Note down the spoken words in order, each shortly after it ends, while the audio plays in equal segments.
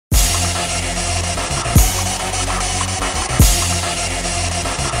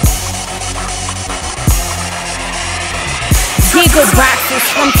GiggleBoxx is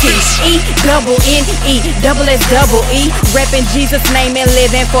from T-E-double-N-E-double-S-double-E, reppin' Jesus' name and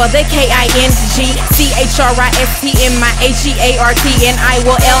living for the K-I-N-G-C-H-R-I-S-T-M-I-H-E-A-R-T, and I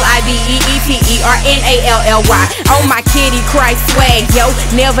will L-I-V-E-E-T-E-R-N-A-L-L-Y. On my kitty Christ swag, yo,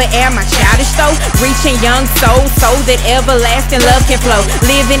 never am I childish though, reaching young souls so that everlasting love can flow.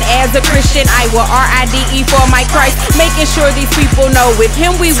 Living as a Christian, I will R-I-D-E for my Christ, making sure these people know with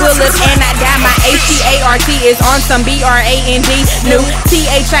him we will live and not die. My H-E-A-R-T is on some B-R-A-N-D, new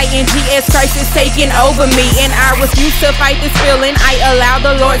T-H-I-N-G-S, Christ is taking over me, and I refuse to fight this feeling. I allow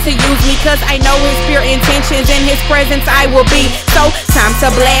the Lord to use me, cause I know his pure intentions, in his presence I will be. So time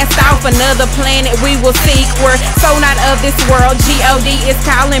to blast off another planet we will seek. We're so not of this world, G-O-D is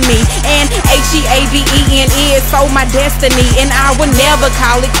calling me, and H-E-A-V-E-N-E is so my destiny, and I will never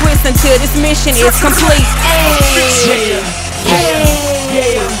call it quits until this mission is complete. Hey.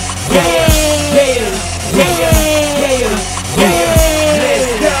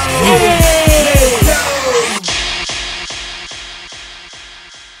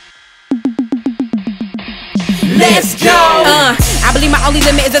 Let's go! I believe my only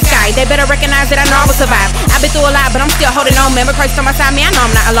limit is the sky. They better recognize that I know I will survive. I've been through a lot, but I'm still holding on. Remember Christ on my side, man, I know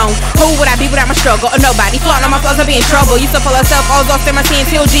I'm not alone. Who would I be without my struggle? Or nobody. Flaunting on my flaws, I'd be in trouble. Used to pull myself, all lost in my sin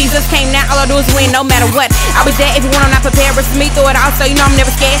till Jesus came. Now all I do is win, no matter what. I was dead if you want, I'm not prepared. Versus me through it all, so you know I'm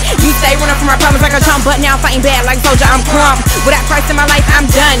never scared. You stay running from my problems like a chump, but now I'm fighting bad like a soldier, I'm crump. Without Christ in my life, I'm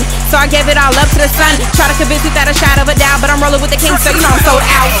done. So I gave it all up to the sun. Try to convince without a shadow of a doubt, but I'm rolling with the king, so you know I'm sold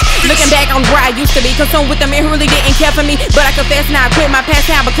out. Looking back on where I used to be, consumed with the man who really didn't care for me. But I confess now, I quit my past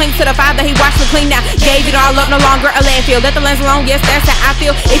now, but cling to the Father, he washed me clean now. Gave it all up, no longer a landfill. Let the lens alone, yes, that's how I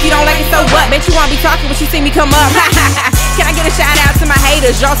feel. If you don't like it, so what? Bet you won't be talking when you see me come up. Can I get a shout out to my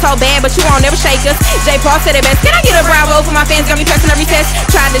haters? Y'all so bad, but you won't never shake us. J. Paul said it best. Can I get a bravo for my fans? Got me pressing every test.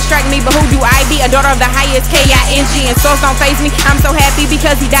 Try to distract me, but who do I be? A daughter of the highest, K-I-N-G, and souls don't faze me. I'm so happy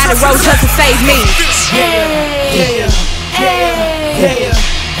because he died and rose just to save me. Hey, hey, hey, hey,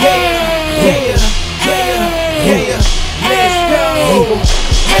 hey, hey,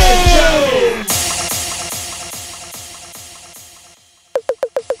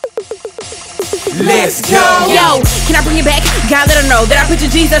 let's go! Yo, can I bring it back? God, let her know that I picture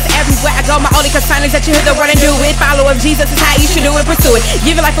Jesus everywhere I go. My only concern is that you hear the word and do it. Follow of Jesus is how you should do it, pursue it.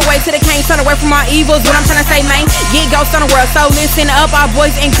 Give it life away to the king, turn away from all evils. What I'm trying to say, man, get ghosts on the world. So listen up, all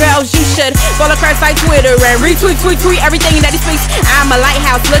boys and girls, you should follow Christ like Twitter and retweet, tweet everything that he speaks. I'm a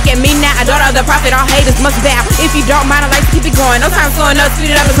lighthouse, look at me now, a daughter of the prophet. All haters must bow. If you don't mind, I like to keep it going. No time slowing up,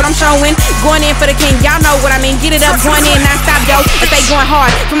 speed it up is what I'm showing. Going in for the king, y'all know what I mean. Get it up, going in, not stop, yo. If they going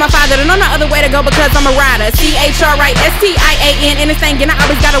hard for my father, to know no other way to go because I'm a rider. C-H-R-I-S-T-I-A-N, and this thing, and I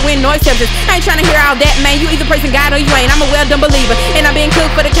always gotta win noise tempers. I ain't trying to hear all that, man. You either praising God or you ain't. I'm a well-done believer, and I'm being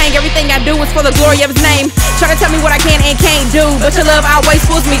cooked for the king. Everything I do is for the glory of his name. Try to tell me what I can and can't do, but your love always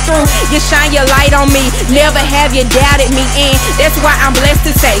pulls me through. You shine your light on me, never have you doubted me, and that's why I'm blessed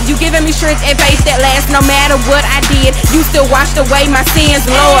to say you giving me strength and faith that lasts. No matter what I did, you still washed away my sins,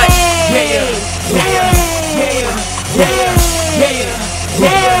 Lord.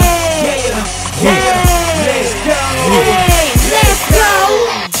 Let's go.